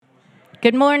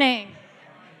Good morning.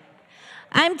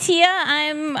 I'm Tia.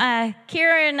 I'm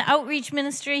here in Outreach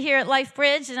Ministry here at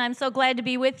LifeBridge, and I'm so glad to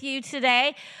be with you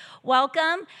today.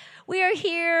 Welcome. We are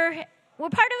here. We're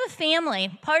part of a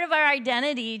family. Part of our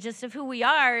identity, just of who we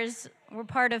are, is we're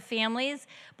part of families,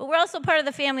 but we're also part of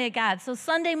the family of God. So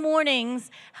Sunday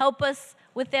mornings help us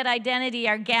with that identity,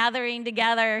 our gathering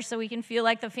together so we can feel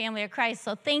like the family of Christ.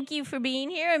 So thank you for being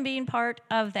here and being part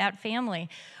of that family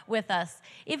with us.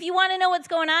 If you want to know what's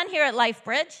going on here at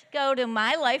LifeBridge, go to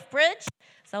My LifeBridge.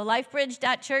 So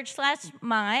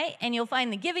lifebridge.church/my, and you'll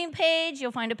find the giving page.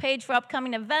 You'll find a page for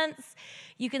upcoming events.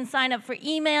 You can sign up for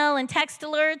email and text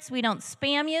alerts. We don't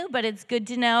spam you, but it's good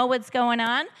to know what's going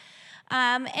on.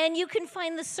 And you can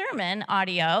find the sermon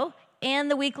audio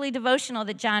and the weekly devotional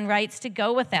that John writes to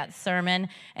go with that sermon,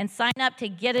 and sign up to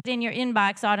get it in your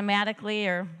inbox automatically,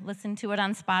 or listen to it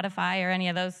on Spotify or any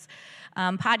of those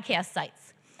podcast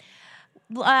sites.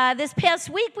 This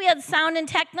past week, we had Sound and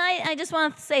Tech Night. I just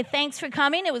want to say thanks for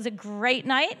coming. It was a great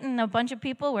night, and a bunch of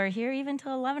people were here even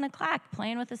till 11 o'clock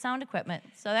playing with the sound equipment,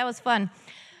 so that was fun.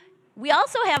 We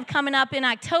also have coming up in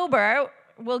October,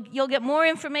 you'll get more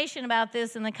information about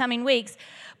this in the coming weeks,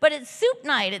 but it's Soup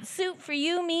Night. It's soup for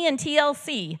you, me, and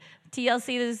TLC.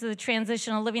 TLC is the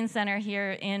Transitional Living Center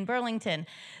here in Burlington.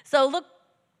 So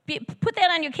put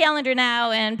that on your calendar now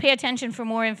and pay attention for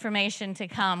more information to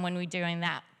come when we're doing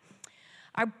that.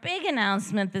 Our big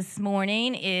announcement this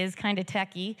morning is kind of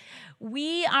techie.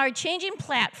 We are changing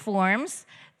platforms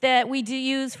that we do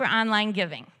use for online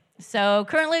giving. So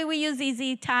currently we use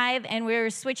Easy Tithe, and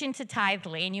we're switching to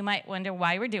Tithely, and you might wonder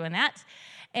why we're doing that.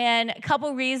 And a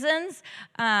couple reasons.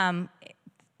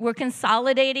 We're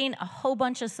consolidating a whole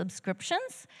bunch of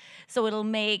subscriptions, so it'll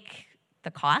make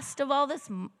the cost of all this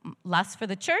less for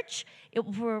the church. It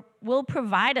will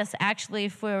provide us actually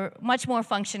for much more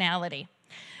functionality.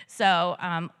 So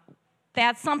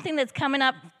that's something that's coming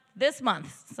up this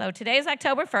month. So today's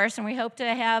October 1st, and we hope to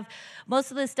have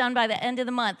most of this done by the end of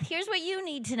the month. Here's what you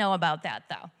need to know about that,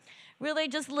 though. Really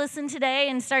just listen today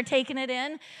and start taking it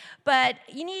in. But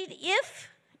you need,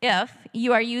 if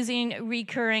you are using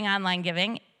recurring online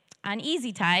giving on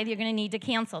Easy Tithe, you're going to need to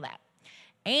cancel that.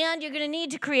 And you're going to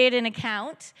need to create an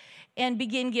account and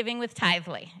begin giving with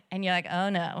Tithely. And you're like, oh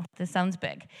no, this sounds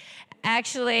big.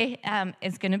 Actually,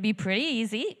 it's going to be pretty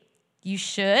easy. You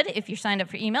should, if you're signed up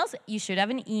for emails, you should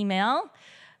have an email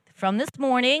from this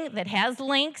morning that has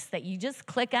links that you just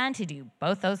click on to do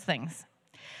both those things.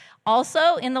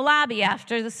 Also, in the lobby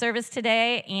after the service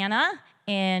today, Anna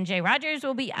and Jay Rogers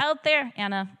will be out there.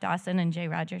 Anna Dawson and Jay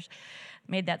Rogers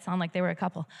made that sound like they were a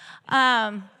couple.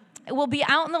 Will be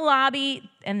out in the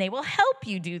lobby, and they will help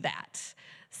you do that.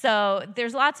 So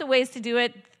there's lots of ways to do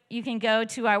it. You can go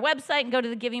to our website and go to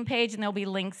the giving page, and there'll be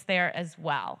links there as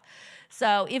well.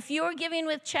 So if you're giving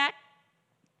with check,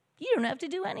 you don't have to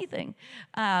do anything.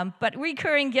 But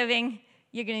recurring giving,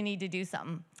 you're going to need to do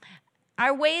something.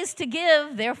 Our ways to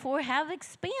give, therefore, have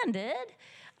expanded.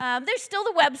 There's still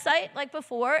the website like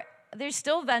before. There's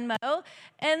still Venmo.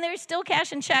 And there's still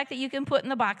cash and check that you can put in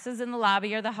the boxes in the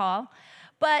lobby or the hall.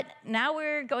 But now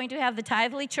we're going to have the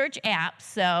Tithely Church app.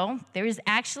 So there is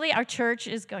actually, our church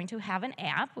is going to have an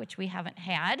app, which we haven't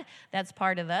had. That's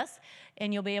part of this.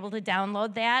 And you'll be able to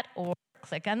download that, or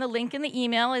click on the link in the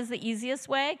email is the easiest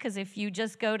way, because if you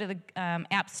just go to the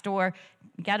app store,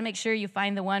 you got to make sure you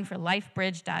find the one for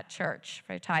lifebridge.church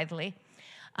for Tithely.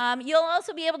 You'll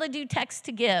also be able to do text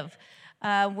to give,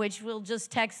 which will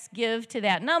just text give to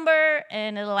that number,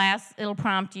 and it'll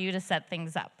prompt you to set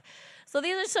things up. So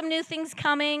these are some new things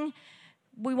coming.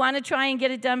 We want to try and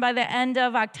get it done by the end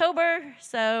of October,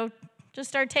 so just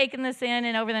start taking this in,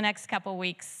 and over the next couple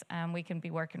weeks, we can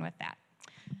be working with that.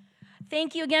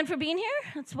 Thank you again for being here.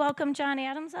 Let's welcome John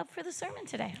Adams up for the sermon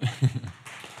today.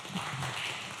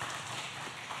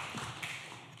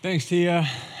 Thanks, Tia.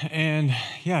 And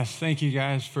yes, thank you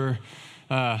guys for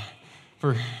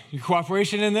your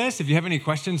cooperation in this. If you have any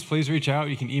questions, please reach out.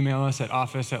 You can email us at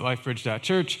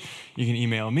office@lifebridge.church. You can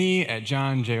email me at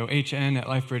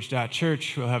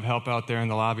john@lifebridge.church. We'll have help out there in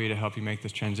the lobby to help you make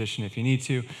this transition if you need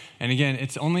to. And again,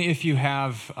 it's only if you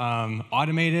have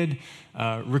automated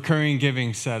recurring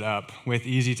giving set up with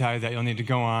Easy Tithe that you'll need to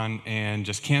go on and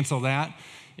just cancel that.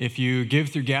 If you give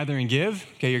through Gather and Give,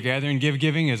 okay, your Gather and Give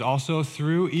giving is also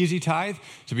through Easy Tithe,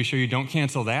 so be sure you don't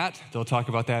cancel that. They'll talk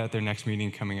about that at their next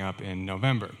meeting coming up in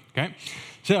November, okay?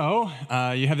 So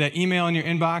you have that email in your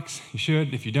inbox. You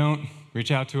should. If you don't, reach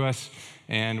out to us,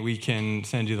 and we can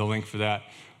send you the link for that.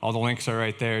 All the links are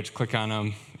right there. Just click on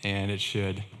them, and it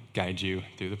should guide you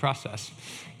through the process.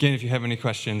 Again, if you have any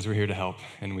questions, we're here to help,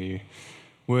 and we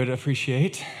would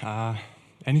appreciate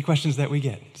any questions that we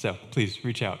get. So please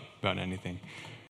reach out about anything.